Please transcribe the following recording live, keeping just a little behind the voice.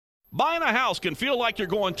Buying a house can feel like you're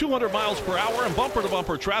going 200 miles per hour in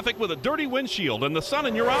bumper-to-bumper traffic with a dirty windshield and the sun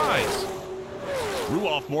in your eyes.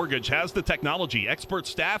 Ruoff Mortgage has the technology, expert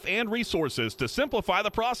staff, and resources to simplify the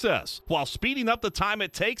process while speeding up the time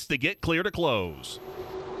it takes to get clear to close.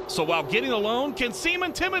 So while getting a loan can seem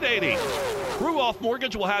intimidating, Ruoff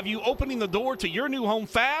Mortgage will have you opening the door to your new home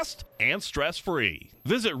fast and stress-free.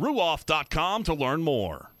 Visit ruoff.com to learn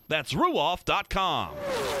more. That's ruoff.com.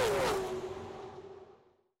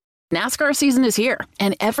 NASCAR season is here,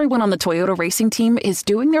 and everyone on the Toyota racing team is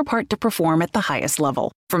doing their part to perform at the highest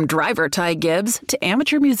level. From driver Ty Gibbs to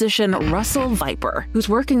amateur musician Russell Viper, who's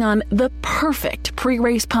working on the perfect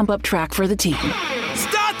pre-race pump-up track for the team.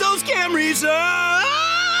 Start those Camrys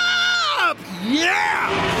up!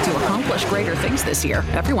 Yeah! To accomplish greater things this year,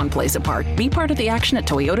 everyone plays a part. Be part of the action at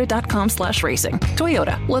toyota.com/racing.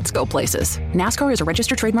 Toyota, let's go places. NASCAR is a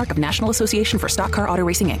registered trademark of National Association for Stock Car Auto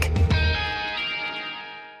Racing, Inc.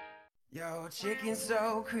 Yo, chicken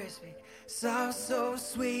so crispy, sauce so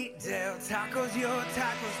sweet. Del Tacos, your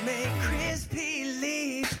tacos make crispy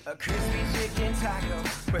leaf. A crispy chicken taco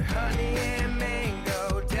with honey and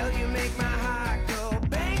mango. Del, you make my heart go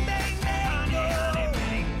bang, bang, mango.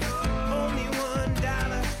 Only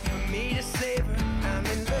 $1 for me to savor. I'm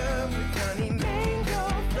in love with honey mango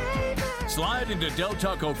flavor. Slide into Del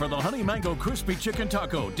Taco for the Honey Mango Crispy Chicken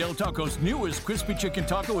Taco. Del Taco's newest Crispy Chicken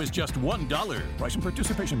Taco is just $1. Price and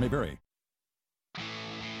participation may vary.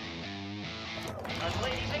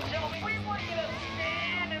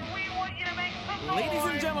 Ladies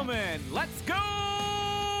and gentlemen, let's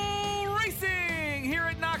go racing here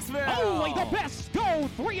at Knoxville. Only the best go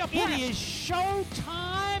 3 abreast. It is show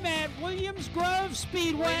time at Williams Grove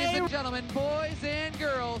Speedway. Ladies and gentlemen, boys and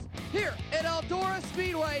girls, here at Eldora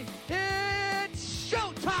Speedway, it's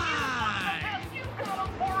showtime. You got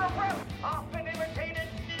a for a rep. Often imitated,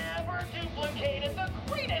 never duplicated. The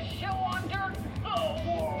greatest show on dirt,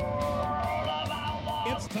 the world of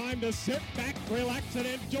outlaws. It's time to sit back, relax, and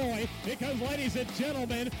enjoy, because, ladies and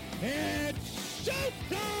gentlemen, it's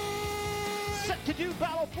showtime! Set to do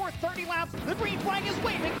battle for 30 laps. The green flag is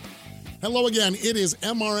waving. Hello again. It is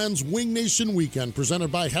MRN's Wing Nation Weekend,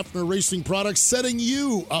 presented by Hefner Racing Products, setting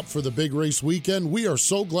you up for the big race weekend. We are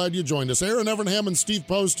so glad you joined us. Aaron Evernham and Steve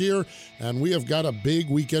Post here, and we have got a big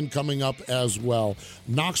weekend coming up as well.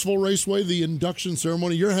 Knoxville Raceway, the induction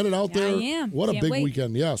ceremony. You're headed out there. I am. What a big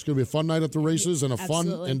weekend. Yeah, it's going to be a fun night at the races and a fun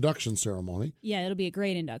induction ceremony. Yeah, it'll be a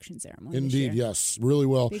great induction ceremony. Indeed, yes, really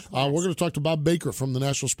will. We're going to talk to Bob Baker from the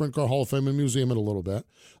National Sprint Car Hall of Fame and Museum in a little bit.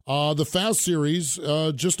 The Fast Series,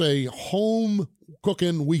 just a home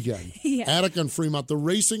cooking weekend. Yeah. Attica and Fremont. The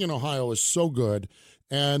racing in Ohio is so good.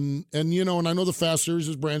 And you know, and I know the Fast Series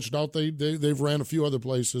has branched out. They've ran a few other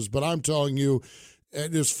places, but I'm telling you,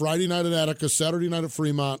 it is Friday night at Attica, Saturday night at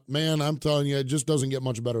Fremont. Man, I'm telling you, it just doesn't get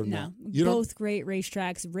much better than that. Both great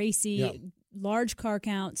racetracks, racy, large car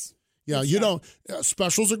counts. Yeah, you don't.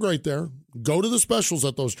 Specials are great there. Go to the specials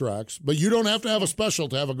at those tracks, but you don't have to have a special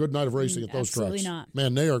to have a good night of racing at those tracks. Absolutely not.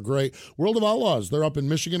 Man, they are great. World of Outlaws, they're up in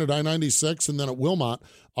Michigan at I-96 and then at Wilmot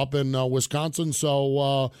up in Wisconsin.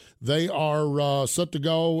 So they are set to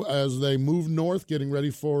go as they move north, getting ready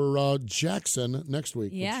for Jackson next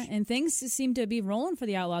week. Yeah, and things seem to be rolling for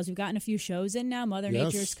the Outlaws. We've gotten a few shows in now. Mother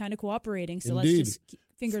Nature's kind of cooperating, so Indeed. let's just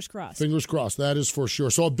fingers crossed. Fingers crossed, that is for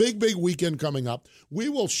sure. So a big, big weekend coming up. We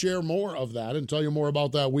will share more of that and tell you more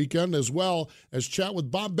about that weekend, as well as chat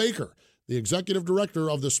with Bob Baker, the executive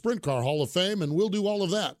director of the Sprint Car Hall of Fame, and we'll do all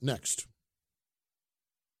of that next.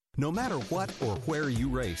 No matter what or where you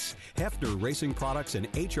race, Hefner Racing Products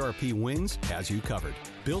and HRP Wings has you covered.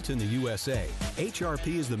 Built in the USA,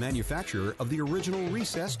 HRP is the manufacturer of the original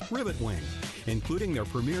recessed rivet wing, including their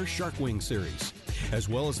premier Shark Wing series, as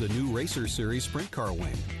well as the new Racer Series Sprint Car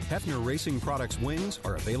Wing. Hefner Racing Products wings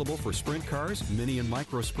are available for sprint cars, mini and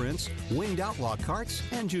micro sprints, winged outlaw karts,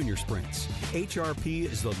 and junior sprints. HRP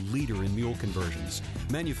is the leader in mule conversions,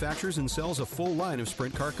 manufactures and sells a full line of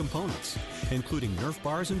sprint car components, including Nerf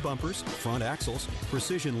bars and bumpers, front axles,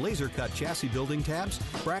 precision laser cut chassis building tabs,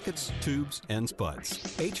 brackets, tubes, and spuds.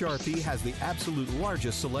 HRP has the absolute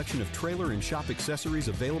largest selection of trailer and shop accessories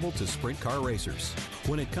available to sprint car racers.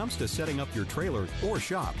 When it comes to setting up your trailer or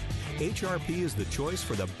shop, HRP is the choice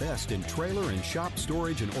for the best in trailer and shop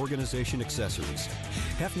storage and organization accessories.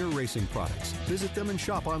 Hefner Racing Products. Visit them and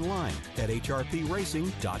shop online at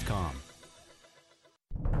hrpracing.com.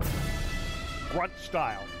 Grunt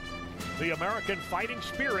style. The American fighting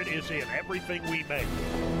spirit is in everything we make.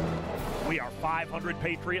 We are 500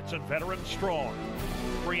 patriots and veterans strong,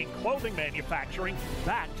 bringing clothing manufacturing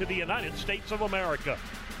back to the United States of America.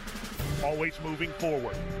 Always moving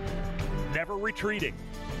forward, never retreating,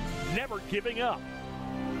 never giving up.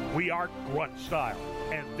 We are Grunt Style,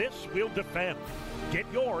 and this we'll defend. Get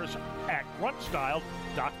yours at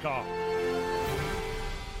gruntstyle.com.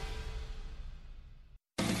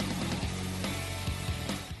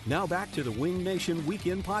 Now back to the Wing Nation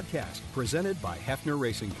Weekend Podcast, presented by Hefner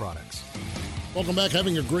Racing Products. Welcome back.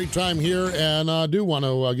 Having a great time here, and I do want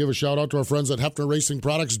to give a shout-out to our friends at Hefner Racing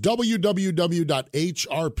Products,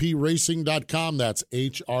 www.hrpracing.com. That's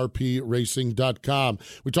hrpracing.com.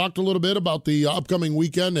 We talked a little bit about the upcoming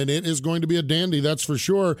weekend, and it is going to be a dandy, that's for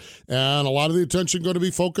sure, and a lot of the attention going to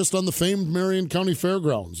be focused on the famed Marion County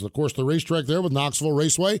Fairgrounds. Of course, the racetrack there with Knoxville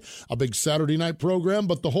Raceway, a big Saturday night program,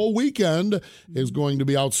 but the whole weekend is going to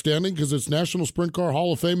be outstanding because it's National Sprint Car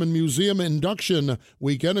Hall of Fame and Museum Induction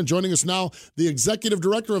Weekend, and joining us now, the Executive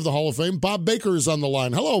Director of the Hall of Fame, Bob Baker, is on the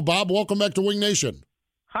line. Hello, Bob. Welcome back to Wing Nation.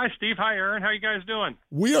 Hi, Steve. Hi, Aaron. How you guys doing?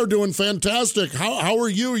 We are doing fantastic. How are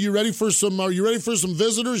you? Are you ready for some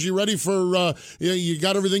visitors? You ready for you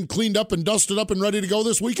got everything cleaned up and dusted up and ready to go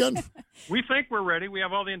this weekend? We think we're ready. We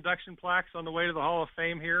have all the induction plaques on the way to the Hall of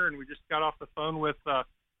Fame here, and we just got off the phone with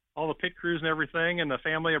all the pit crews and everything, and the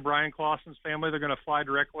family of Brian Clausen's family. They're going to fly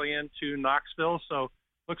directly into Knoxville, so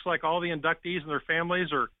looks like all the inductees and their families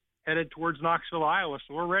are headed towards Knoxville, Iowa,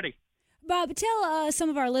 so we're ready. Bob, tell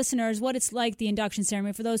some of our listeners what it's like, the induction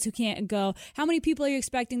ceremony, for those who can't go. How many people are you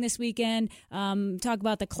expecting this weekend? Talk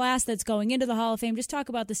about the class that's going into the Hall of Fame. Just talk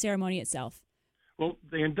about the ceremony itself. Well,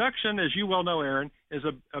 the induction, as you well know, Aaron, is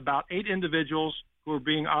about 8 individuals who are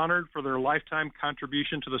being honored for their lifetime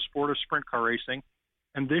contribution to the sport of sprint car racing.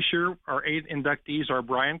 And this year, our 8 inductees are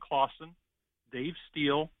Brian Clausen, Dave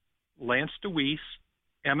Steele, Lance DeWeese,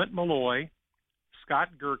 Emmett Malloy, Scott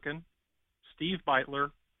Gherkin, Steve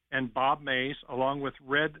Beitler, and Bob Mays, along with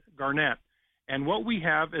Red Garnett. And what we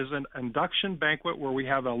have is an induction banquet where we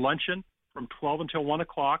have a luncheon from 12 until 1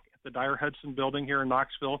 o'clock at the Dyer Hudson building here in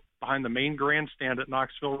Knoxville, behind the main grandstand at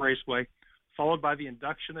Knoxville Raceway, followed by the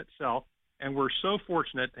induction itself. And we're so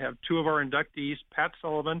fortunate to have 2 of our inductees, Pat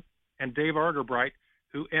Sullivan and Dave Argerbright,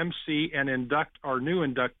 who MC and induct our new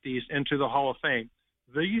inductees into the Hall of Fame.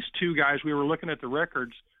 These 2 guys, we were looking at the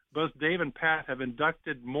records, both Dave and Pat have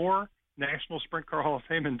inducted more National Sprint Car Hall of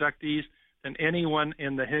Fame inductees than anyone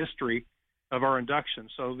in the history of our induction.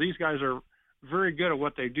 So these guys are very good at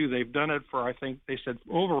what they do. They've done it for, I think they said,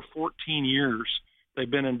 over 14 years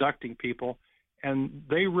they've been inducting people, and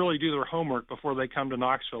they really do their homework before they come to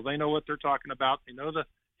Knoxville. They know what they're talking about. They know the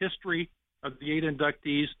history of the 8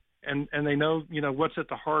 inductees, and they know, what's at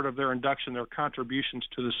the heart of their induction, their contributions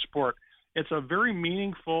to the sport. It's a very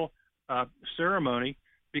meaningful ceremony,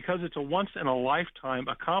 because it's a once-in-a-lifetime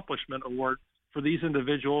accomplishment award for these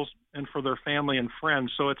individuals and for their family and friends.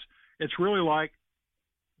 So it's really like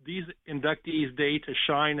these inductees' day to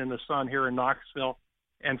shine in the sun here in Knoxville,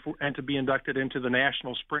 and to be inducted into the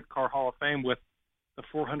National Sprint Car Hall of Fame with the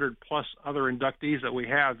 400-plus other inductees that we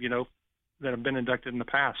have, that have been inducted in the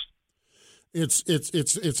past.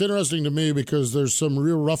 It's interesting to me because there's some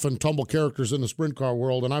real rough and tumble characters in the sprint car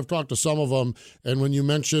world, and I've talked to some of them, and when you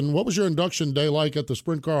mention, what was your induction day like at the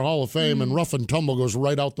Sprint Car Hall of Fame, and rough and tumble goes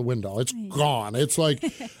right out the window. It's gone. It's like,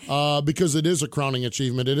 because it is a crowning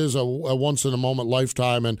achievement. It is a once-in-a-moment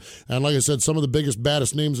lifetime, and like I said, some of the biggest,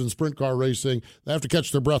 baddest names in sprint car racing, they have to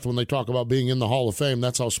catch their breath when they talk about being in the Hall of Fame.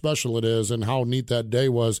 That's how special it is and how neat that day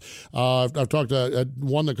was. I've talked to,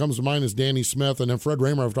 one that comes to mind is Danny Smith, and then Fred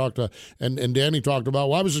Raymer I've talked to, and Danny talked about,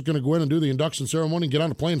 well, I was just going to go in and do the induction ceremony and get on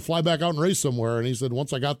a plane, fly back out and race somewhere. And he said,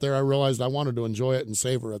 once I got there, I realized I wanted to enjoy it and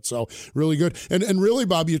savor it. So really good. And really,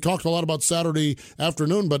 Bob, you talked a lot about Saturday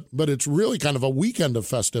afternoon, but it's really kind of a weekend of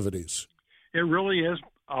festivities. It really is.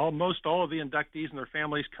 Almost all of the inductees and their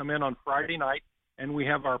families come in on Friday night, and we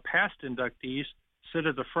have our past inductees sit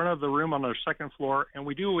at the front of the room on our second floor, and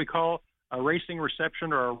we do what we call a racing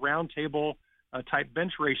reception or a round table type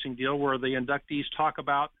bench racing deal where the inductees talk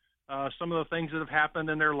about some of the things that have happened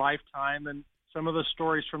in their lifetime and some of the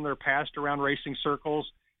stories from their past around racing circles.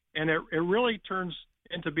 And it really turns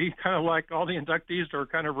into be kind of like all the inductees are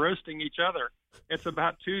kind of roasting each other. It's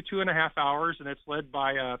about 2.5 hours, and it's led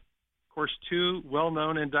by, of course, 2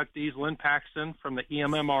 well-known inductees, Lynn Paxton from the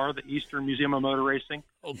EMMR, the Eastern Museum of Motor Racing,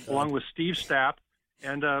 along with Steve Stapp.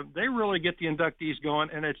 And they really get the inductees going,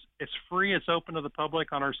 and it's free. It's open to the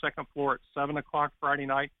public on our second floor at 7 o'clock Friday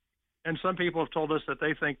night. And some people have told us that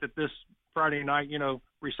they think that this Friday night,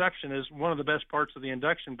 reception is one of the best parts of the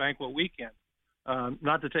induction banquet weekend.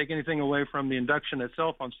 Not to take anything away from the induction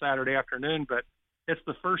itself on Saturday afternoon, but it's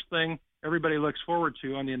the first thing everybody looks forward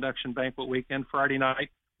to on the induction banquet weekend, Friday night.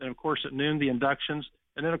 Then, of course, at noon, the inductions.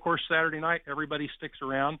 And then, of course, Saturday night, everybody sticks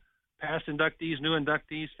around, past inductees, new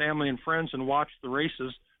inductees, family and friends, and watch the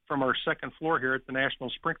races from our second floor here at the National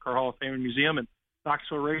Sprint Car Hall of Fame and Museum. And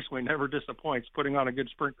Knoxville Raceway never disappoints putting on a good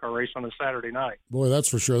sprint car race on a Saturday night. Boy, that's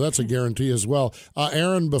for sure. That's a guarantee as well.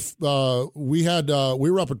 Aaron, we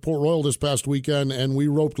were up at Port Royal this past weekend, and we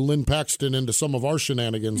roped Lynn Paxton into some of our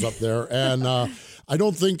shenanigans up there. And I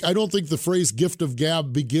don't think the phrase "gift of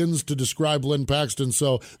gab" begins to describe Lynn Paxton.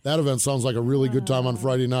 So that event sounds like a really good time on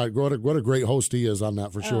Friday night. What a great host he is on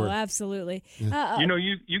that for sure. Oh, absolutely.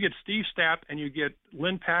 You get Steve Stapp and you get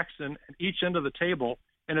Lynn Paxton at each end of the table.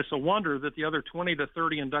 And it's a wonder that the other 20 to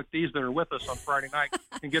 30 inductees that are with us on Friday night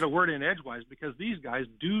can get a word in edgewise, because these guys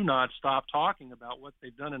do not stop talking about what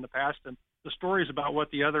they've done in the past and the stories about what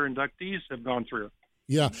the other inductees have gone through.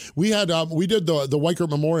 Yeah, we did the Weichert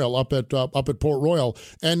Memorial up at Port Royal,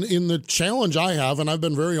 and in the challenge I have, and I've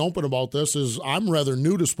been very open about this, is I'm rather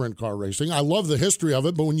new to sprint car racing. I love the history of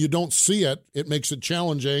it, but when you don't see it, it makes it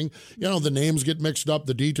challenging. You know, the names get mixed up,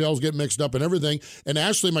 the details get mixed up, and everything. And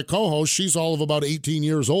Ashley, my co-host, she's all of about 18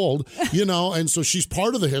 years old, and so she's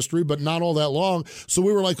part of the history, but not all that long. So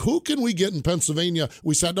we were like, who can we get in Pennsylvania?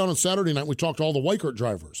 We sat down on Saturday night. We talked to all the Weichert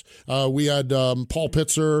drivers. We had Paul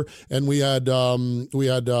Pitzer, and we had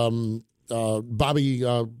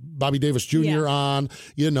Bobby Davis Jr. on,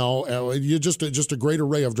 you're just a great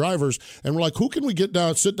array of drivers. And we're like, who can we get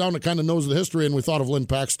down, sit down that kind of knows the history? And we thought of Lynn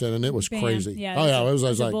Paxton, and it was crazy. Yeah, it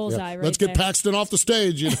was like, let's get Paxton off the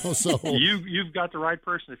stage, So you've got the right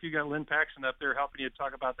person. If you got Lynn Paxton up there helping you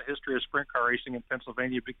talk about the history of sprint car racing in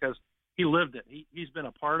Pennsylvania, because he lived it. He's been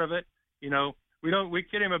a part of it. We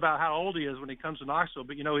kid him about how old he is when he comes to Knoxville,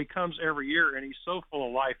 but he comes every year, and he's so full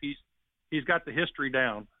of life. He's got the history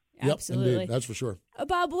down. Absolutely. Yep, indeed. That's for sure.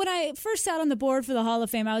 Bob, when I first sat on the board for the Hall of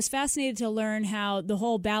Fame, I was fascinated to learn how the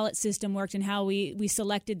whole ballot system worked and how we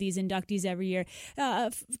selected these inductees every year.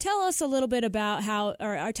 Tell us a little bit about how,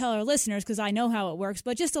 or tell our listeners, because I know how it works,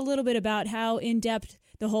 but just a little bit about how in-depth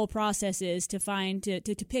the whole process is to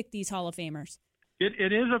pick these Hall of Famers.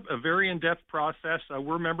 It is a very in-depth process.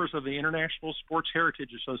 We're members of the International Sports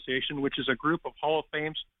Heritage Association, which is a group of Hall of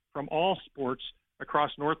Fames from all sports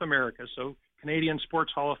across North America. So Canadian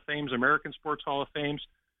Sports Hall of Fames, American Sports Hall of Fames.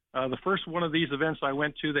 The first one of these events I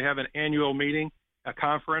went to, they have an annual meeting, a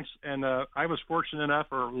conference, and I was fortunate enough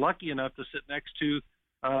or lucky enough to sit next to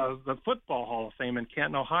the Football Hall of Fame in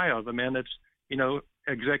Canton, Ohio, the man that's,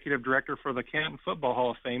 executive director for the Canton Football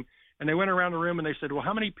Hall of Fame. And they went around the room and they said, well,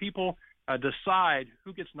 how many people decide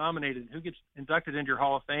who gets nominated, who gets inducted into your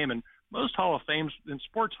Hall of Fame? And most Hall of Fames, in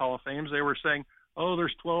sports Hall of Fames, they were saying, oh,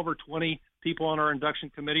 there's 12 or 20 people on our induction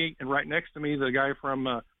committee. And right next to me, the guy from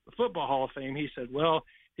the Football Hall of Fame, he said, well,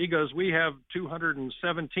 he goes, we have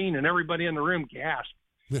 217, and everybody in the room gasped.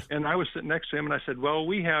 And I was sitting next to him, and I said, well,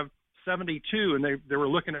 we have 72. And they were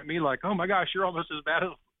looking at me like, oh, my gosh, you're almost as bad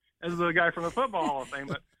as the guy from the Football Hall of Fame.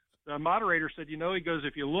 But the moderator said, he goes,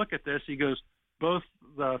 if you look at this, he goes, both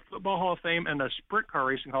the Football Hall of Fame and the Sprint Car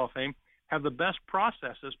Racing Hall of Fame have the best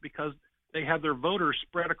processes because they have their voters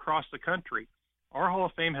spread across the country. Our Hall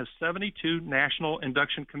of Fame has 72 National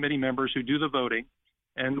Induction Committee members who do the voting,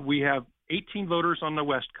 and we have 18 voters on the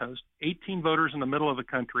West Coast, 18 voters in the middle of the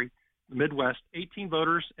country, the Midwest, 18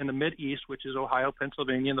 voters in the Mid-East, which is Ohio,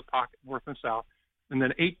 Pennsylvania, and the pocket north and south, and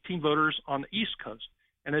then 18 voters on the East Coast.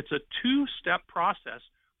 And it's a two-step process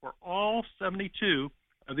where all 72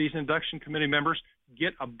 of these induction committee members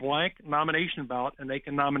get a blank nomination ballot, and they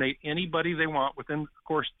can nominate anybody they want within, of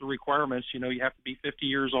course, the requirements. You have to be 50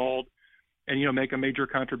 years old and, make a major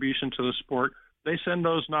contribution to the sport. They send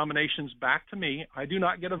those nominations back to me. I do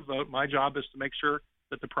not get a vote. My job is to make sure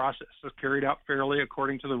that the process is carried out fairly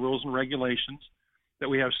according to the rules and regulations that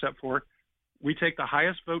we have set forth. We take the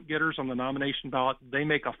highest vote getters on the nomination ballot. They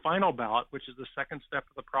make a final ballot, which is the second step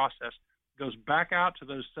of the process. It goes back out to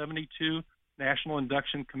those 72 National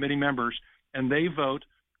Induction Committee members, and they vote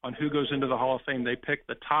on who goes into the Hall of Fame. They pick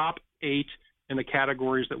the top 8 in the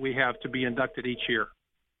categories that we have to be inducted each year.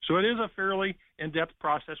 So it is a fairly in-depth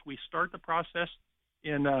process. We start the process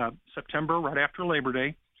in September, right after Labor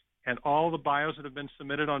Day, and all the bios that have been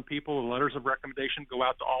submitted on people, the letters of recommendation, go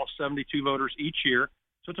out to all 72 voters each year.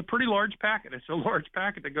 So it's a pretty large packet. It's a large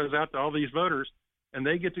packet that goes out to all these voters, and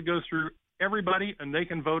they get to go through everybody, and they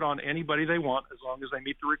can vote on anybody they want as long as they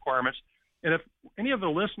meet the requirements. And if any of the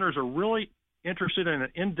listeners are really interested in an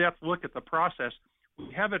in-depth look at the process,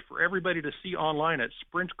 we have it for everybody to see online at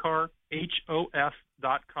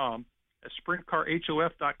sprintcarhof.com. At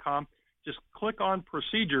sprintcarhof.com, just click on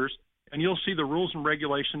procedures, and you'll see the rules and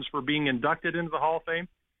regulations for being inducted into the Hall of Fame,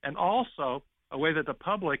 and also a way that the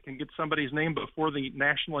public can get somebody's name before the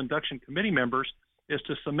National Induction Committee members is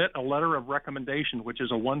to submit a letter of recommendation, which is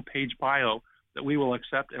a one-page bio that we will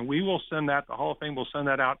accept, and we will send that, the Hall of Fame will send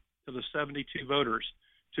that out to the 72 voters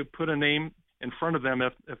to put a name in front of them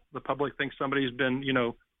if the public thinks somebody's been,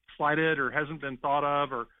 slighted or hasn't been thought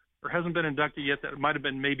of or hasn't been inducted yet that might have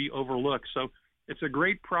been maybe overlooked. So it's a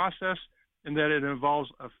great process in that it involves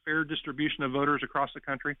a fair distribution of voters across the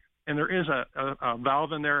country, and there is a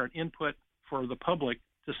valve in there, an input for the public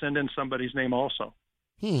to send in somebody's name also.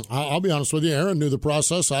 I'll be honest with you. Aaron knew the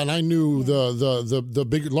process, and I knew the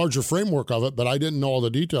big, larger framework of it, but I didn't know all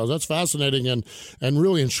the details. That's fascinating, and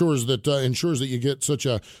really ensures that you get such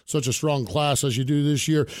a strong class as you do this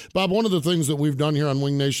year. Bob, one of the things that we've done here on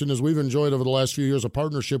Wing Nation is we've enjoyed over the last few years a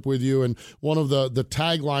partnership with you, and one of the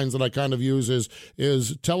taglines that I kind of use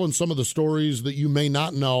is telling some of the stories that you may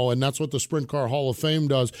not know, and that's what the Sprint Car Hall of Fame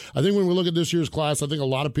does. I think when we look at this year's class, I think a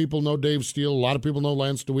lot of people know Dave Steele, a lot of people know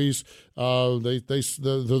Lance Deweese.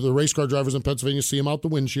 The race car drivers in Pennsylvania see him out the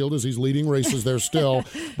windshield as he's leading races there still.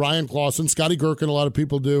 Brian Clausen, Scotty Gherkin, a lot of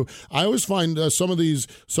people do. I always find some of these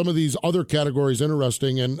other categories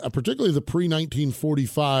interesting, and particularly the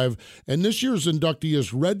pre-1945. And this year's inductee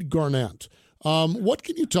is Red Garnett. What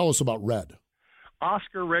can you tell us about Red?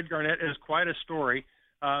 Oscar Red Garnett is quite a story.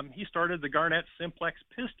 He started the Garnett Simplex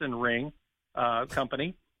Piston Ring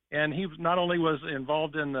company. And he not only was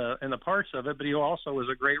involved in the parts of it, but he also was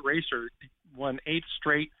a great racer. He won 8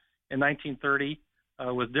 straight in 1930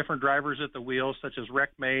 with different drivers at the wheels, such as Rec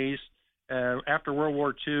Mays. After World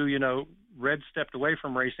War II, Red stepped away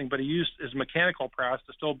from racing, but he used his mechanical prowess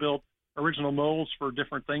to still build original molds for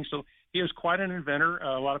different things. So he was quite an inventor.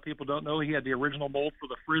 A lot of people don't know he had the original mold for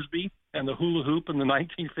the Frisbee and the hula hoop in the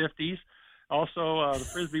 1950s. Also, the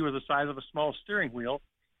Frisbee was the size of a small steering wheel,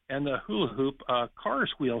 and the hula hoop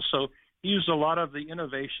cars wheels. So he used a lot of the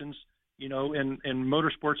innovations, in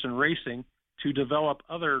motorsports and racing to develop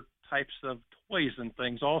other types of toys and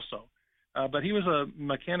things also. But he was a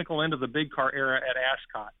mechanical end of the big car era at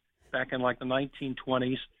Ascot back in like the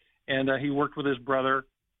 1920s. And he worked with his brother,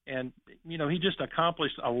 and, he just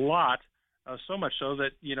accomplished a lot, so much so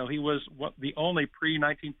that, he was the only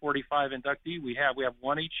pre-1945 inductee we have. We have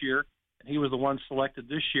one each year, and he was the one selected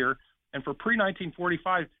this year. And for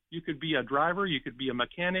pre-1945, you could be a driver, you could be a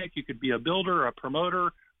mechanic, you could be a builder, a promoter,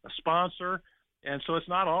 a sponsor. And so it's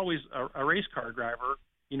not always a race car driver,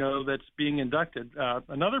 that's being inducted.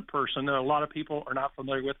 Another person that a lot of people are not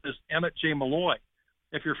familiar with is Emmett J. Malloy.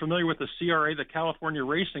 If you're familiar with the CRA, the California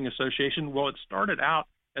Racing Association, well, it started out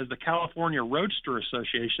as the California Roadster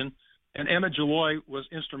Association, and Emmett Malloy was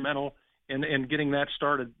instrumental in getting that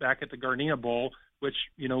started back at the Gardena Bowl, which,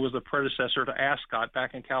 was the predecessor to Ascot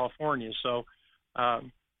back in California. So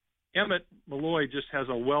Emmett Malloy just has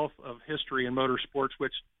a wealth of history in motorsports,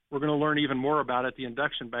 which we're going to learn even more about at the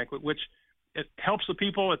induction banquet, which it helps the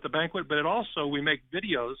people at the banquet, but we make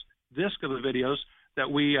disc of the videos that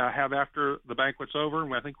we have after the banquet's over,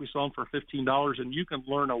 and I think we sell them for $15, and you can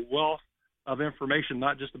learn a wealth of information,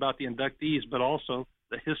 not just about the inductees, but also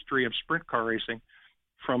the history of sprint car racing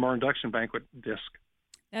from our induction banquet disc.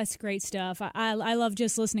 That's great stuff. I love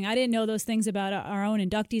just listening. I didn't know those things about our own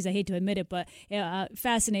inductees. I hate to admit it, but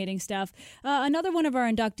fascinating stuff. Another one of our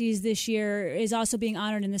inductees this year is also being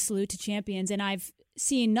honored in the Salute to Champions, and I've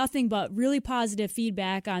seen nothing but really positive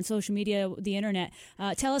feedback on social media, the internet.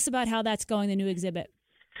 Tell us about how that's going, the new exhibit.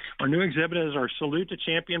 Our new exhibit is our Salute to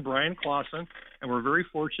Champion, Brian Clausen, and we're very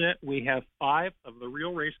fortunate. We have 5 of the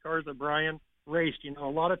real race cars that Brian raced. A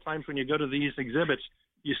lot of times when you go to these exhibits,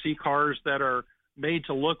 you see cars that are made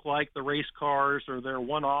to look like the race cars, or they're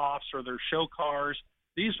one-offs, or they're show cars.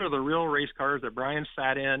 These are the real race cars that Brian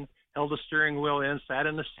sat in, held the steering wheel in, sat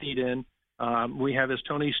in the seat in. We have his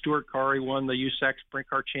Tony Stewart car he won the USAC Sprint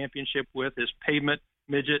Car Championship with. His Pavement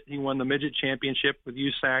Midget, he won the Midget Championship with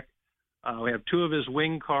USAC. We have 2 of his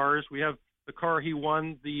wing cars. We have the car he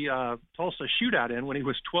won the Tulsa Shootout in when he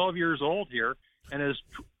was 12 years old here, and his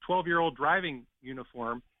 12-year-old driving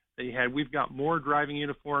uniform that he had. We've got more driving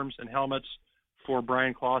uniforms and helmets for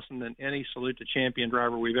Brian Clausen than any Salute to Champion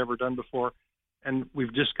driver we've ever done before. And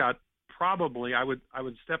we've just got probably, I would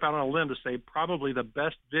step out on a limb to say, probably the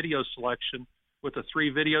best video selection with the 3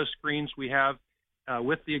 video screens we have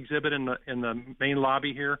with the exhibit in the main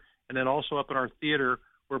lobby here. And then also up in our theater,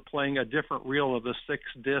 we're playing a different reel of the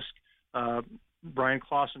 6-disc Brian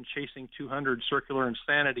Clausen Chasing 200 Circular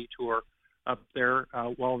Insanity Tour up there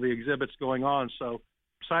while the exhibit's going on. So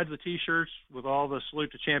besides the T-shirts with all the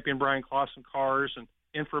Salute to Champion Brian Clausen cars and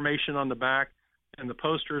information on the back and the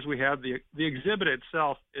posters we have, the exhibit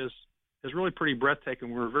itself is really pretty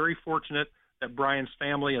breathtaking. We're very fortunate that Brian's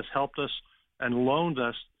family has helped us and loaned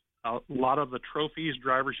us a lot of the trophies,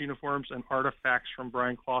 driver's uniforms, and artifacts from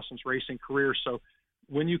Brian Clausen's racing career. So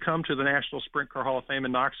when you come to the National Sprint Car Hall of Fame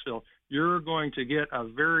in Knoxville, you're going to get a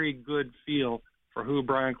very good feel for who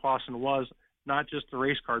Brian Clausen was not just the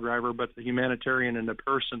race car driver, but the humanitarian and the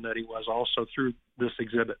person that he was also through this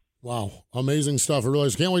exhibit. Wow, amazing stuff. I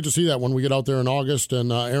realize can't wait to see that when we get out there in August,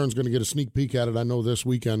 and Aaron's going to get a sneak peek at it, I know, this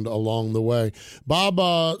weekend along the way. Bob,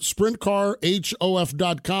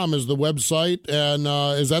 SprintCarHof.com is the website, and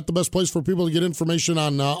is that the best place for people to get information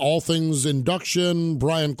on all things induction,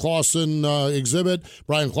 Brian Clausen exhibit,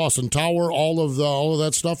 Brian Clausen Tower, all of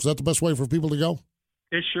that stuff? Is that the best way for people to go?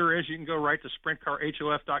 It sure is. You can go right to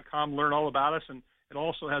SprintCarHof.com, learn all about us, and it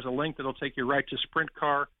also has a link that'll take you right to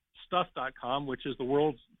SprintCarStuff.com, which is the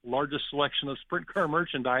world's largest selection of sprint car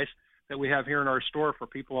merchandise that we have here in our store for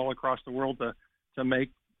people all across the world to make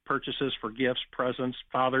purchases for gifts, presents,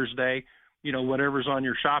 Father's Day, whatever's on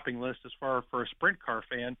your shopping list as far for a sprint car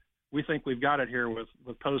fan. We think we've got it here with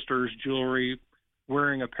posters, jewelry,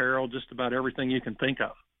 wearing apparel, just about everything you can think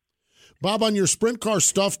of. Bob, on your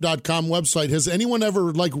SprintCarStuff.com website, has anyone ever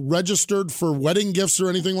registered for wedding gifts or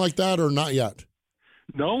anything like that, or not yet?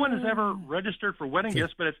 No one has ever registered for wedding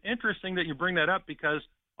gifts, but it's interesting that you bring that up because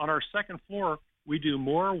on our second floor, we do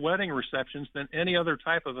more wedding receptions than any other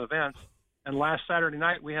type of events. And last Saturday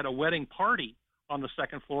night, we had a wedding party on the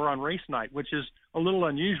second floor on race night, which is a little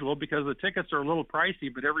unusual because the tickets are a little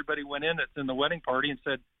pricey, but everybody went in that's in the wedding party and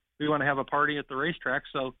said, we want to have a party at the racetrack.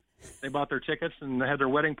 So they bought their tickets and they had their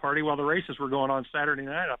wedding party while the races were going on Saturday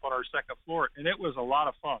night up on our second floor. And it was a lot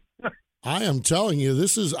of fun. I am telling you,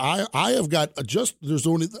 this is I've got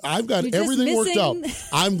everything worked out.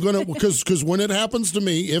 I'm gonna because when it happens to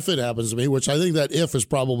me, if it happens to me, which I think that if is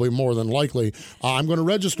probably more than likely, I'm going to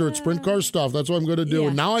register at Sprint Car Stuff. That's what I'm going to do. Yeah.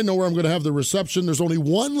 And now I know where I'm going to have the reception. There's only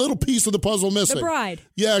one little piece of the puzzle missing. The bride.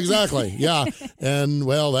 Yeah, exactly. Yeah, and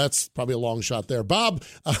well, that's probably a long shot there. Bob,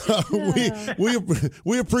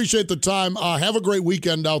 we appreciate the time. Have a great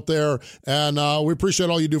weekend out there, and we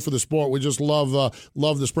appreciate all you do for the sport. We just love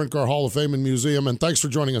the Sprint Car Hall of Fame and Museum, and thanks for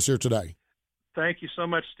joining us here today. Thank you so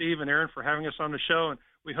much, Steve and Aaron, for having us on the show. And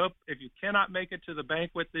we hope if you cannot make it to the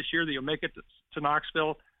banquet this year, that you'll make it to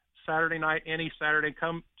Knoxville Saturday night, any Saturday.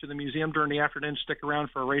 Come to the museum during the afternoon, stick around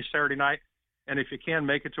for a race Saturday night. And if you can,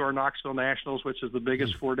 make it to our Knoxville Nationals, which is the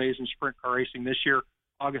biggest 4 days in sprint car racing this year,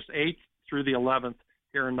 August 8th through the 11th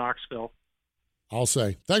here in Knoxville. I'll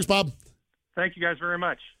say. Thanks, Bob. Thank you guys very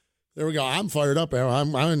much. There we go. I'm fired up.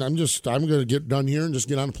 I'm going to get done here and just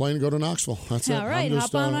get on a plane and go to Knoxville. That's it. All right,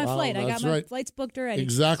 hop on my flight. I got my flights booked already.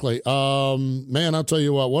 Exactly. Man, I'll tell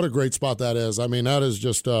you what a great spot that is. I mean, that is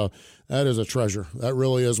just that is a treasure. That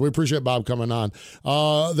really is. We appreciate Bob coming on.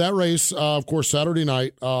 That race, of course, Saturday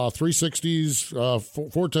night, 360s,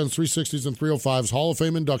 410s, 360s, and 305s, Hall of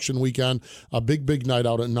Fame induction weekend. A big night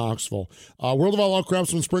out at Knoxville. World of Outlaw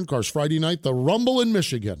Craftsman Sprint Cars, Friday night, the Rumble in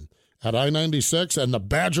Michigan at I-96, and the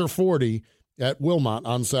Badger 40 at Wilmot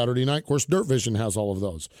on Saturday night. Of course, Dirt Vision has all of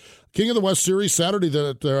those. King of the West Series, Saturday,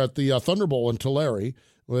 they're at the Thunderbowl in Tulare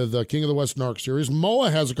with King of the West NARC Series. MOA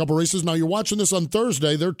has a couple races. Now, you're watching this on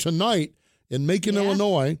Thursday. They're tonight in Macon,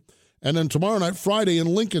 Illinois, and then tomorrow night, Friday, in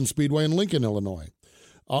Lincoln Speedway in Lincoln, Illinois.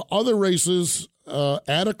 Other races,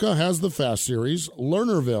 Attica has the Fast Series,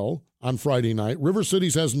 Lernerville on Friday night, River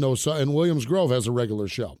Cities has NOSA, and Williams Grove has a regular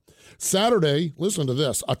show. Saturday, listen to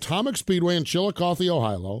this, Atomic Speedway in Chillicothe,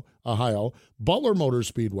 Ohio, Butler Motor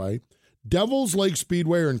Speedway, Devil's Lake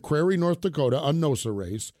Speedway in Crary, North Dakota, a NOSA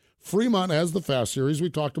race. Fremont has the Fast Series. We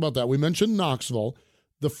talked about that. We mentioned Knoxville,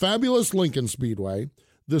 the fabulous Lincoln Speedway,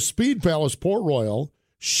 the Speed Palace Port Royal,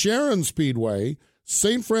 Sharon Speedway,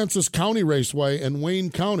 St. Francis County Raceway, and Wayne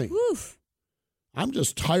County. Oof. I'm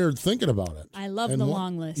just tired thinking about it. I love the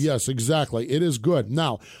long list. Yes, exactly. It is good.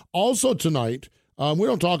 Now, also tonight, we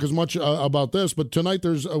don't talk as much about this, but tonight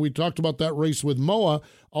we talked about that race with MOA.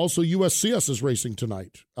 Also, USCS is racing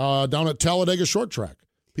tonight down at Talladega Short Track.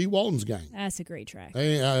 Pete Walton's gang. That's a great track.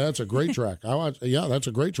 Hey, that's a great track. That's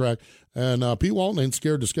a great track. And Pete Walton ain't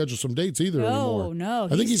scared to schedule some dates either anymore. No,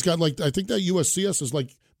 I think he's got I think that USCS is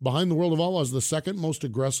behind the World of Outlaws, the second most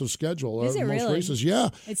aggressive schedule. Is it most really? Races. Yeah.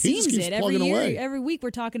 It seems it. Every year, away. Every week we're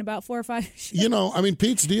talking about 4 or 5 shows.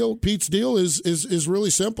 Pete's deal is really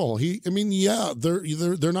simple.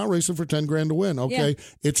 They're not racing for $10,000 to win. Okay. Yeah.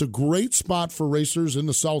 It's a great spot for racers in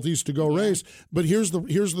the Southeast to go race. But here's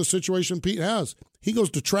the situation Pete has. He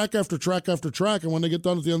goes to track after track after track, and when they get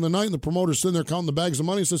done at the end of the night and the promoter's sitting there counting the bags of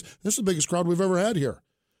money, he says, "This is the biggest crowd we've ever had here."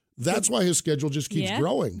 That's why his schedule just keeps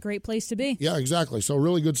growing. Great place to be. Yeah, exactly. So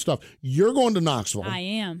really good stuff. You're going to Knoxville. I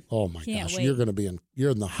am. Oh my gosh, wait.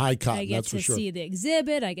 You're in the high cotton. That's for sure. I get to see the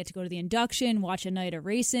exhibit. I get to go to the induction, watch a night of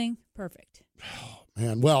racing. Perfect. Oh,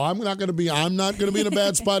 man, well, I'm not going to be in a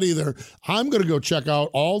bad spot either. I'm going to go check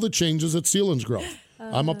out all the changes at Selinsgrove.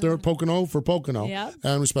 I'm up there at Pocono for Pocono. Yep.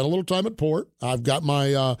 And we spent a little time at Port. I've got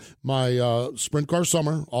my Sprint Car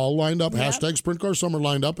Summer all lined up, hashtag Sprint Car Summer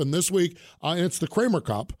lined up. And this week, it's the Kramer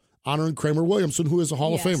Cup, honoring Kramer Williamson, who is a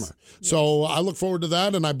Hall of Famer. So I look forward to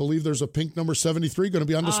that, and I believe there's a pink number 73 going to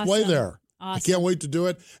be on display there. Awesome. I can't wait to do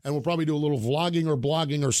it, and we'll probably do a little vlogging or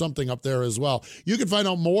blogging or something up there as well. You can find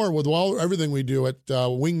out more with everything we do at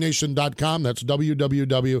wingnation.com. That's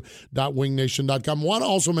www.wingnation.com. I want to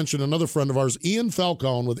also mention another friend of ours, Ian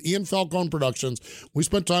Falcone, with Ian Falcone Productions. We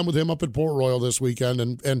spent time with him up at Port Royal this weekend,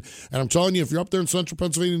 and I'm telling you, if you're up there in central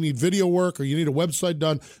Pennsylvania and you need video work or you need a website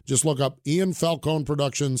done, just look up Ian Falcone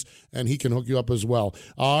Productions, and he can hook you up as well.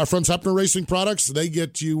 Our friends Hefner Racing Products, they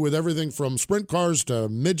get you with everything from sprint cars to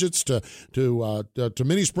midgets to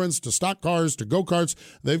mini sprints, to stock cars, to go-karts.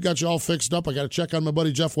 They've got you all fixed up. I got to check on my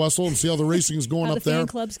buddy Jeff Wessel and see how the racing's going up there. How the fan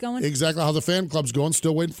club's going. Exactly, how the fan club's going.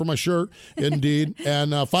 Still waiting for my shirt, indeed.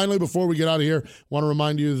 And finally, before we get out of here, I want to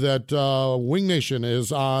remind you that Wing Nation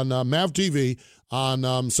is on MAV TV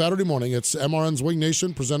on Saturday morning. It's MRN's Wing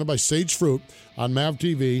Nation, presented by Sage Fruit on MAV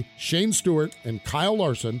TV. Shane Stewart and Kyle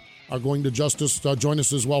Larson are going to join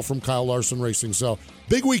us as well from Kyle Larson Racing. So,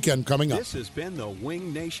 big weekend coming up. This has been the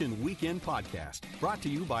Wing Nation Weekend Podcast, brought to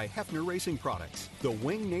you by Hefner Racing Products. The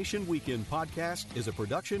Wing Nation Weekend Podcast is a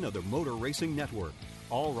production of the Motor Racing Network.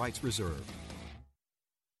 All rights reserved.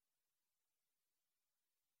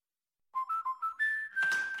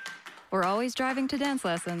 We're always driving to dance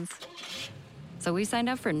lessons. So we signed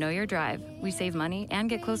up for Know Your Drive. We save money and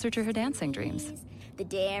get closer to her dancing dreams. The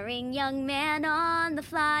daring young man on the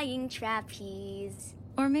flying trapeze.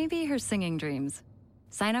 Or maybe her singing dreams.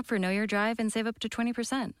 Sign up for Know Your Drive and save up to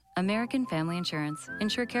 20%. American Family Insurance.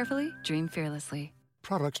 Insure carefully, dream fearlessly.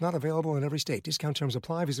 Products not available in every state. Discount terms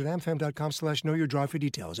apply. Visit amfam.com/knowyourdrive for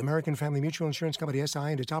details. American Family Mutual Insurance Company, SI,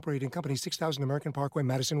 and its operating company, 6000 American Parkway,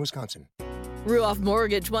 Madison, Wisconsin. Ruoff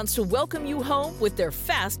Mortgage wants to welcome you home with their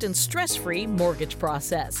fast and stress-free mortgage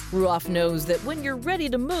process. Ruoff knows that when you're ready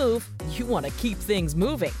to move, you want to keep things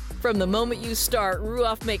moving. From the moment you start,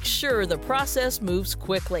 Ruoff makes sure the process moves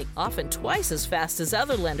quickly, often twice as fast as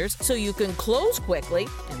other lenders, so you can close quickly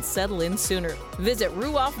and settle in sooner. Visit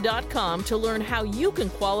ruoff.com to learn how you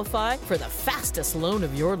can qualify for the fastest loan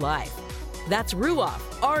of your life. That's Ruoff,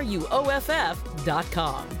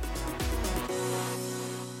 RUOFF.com.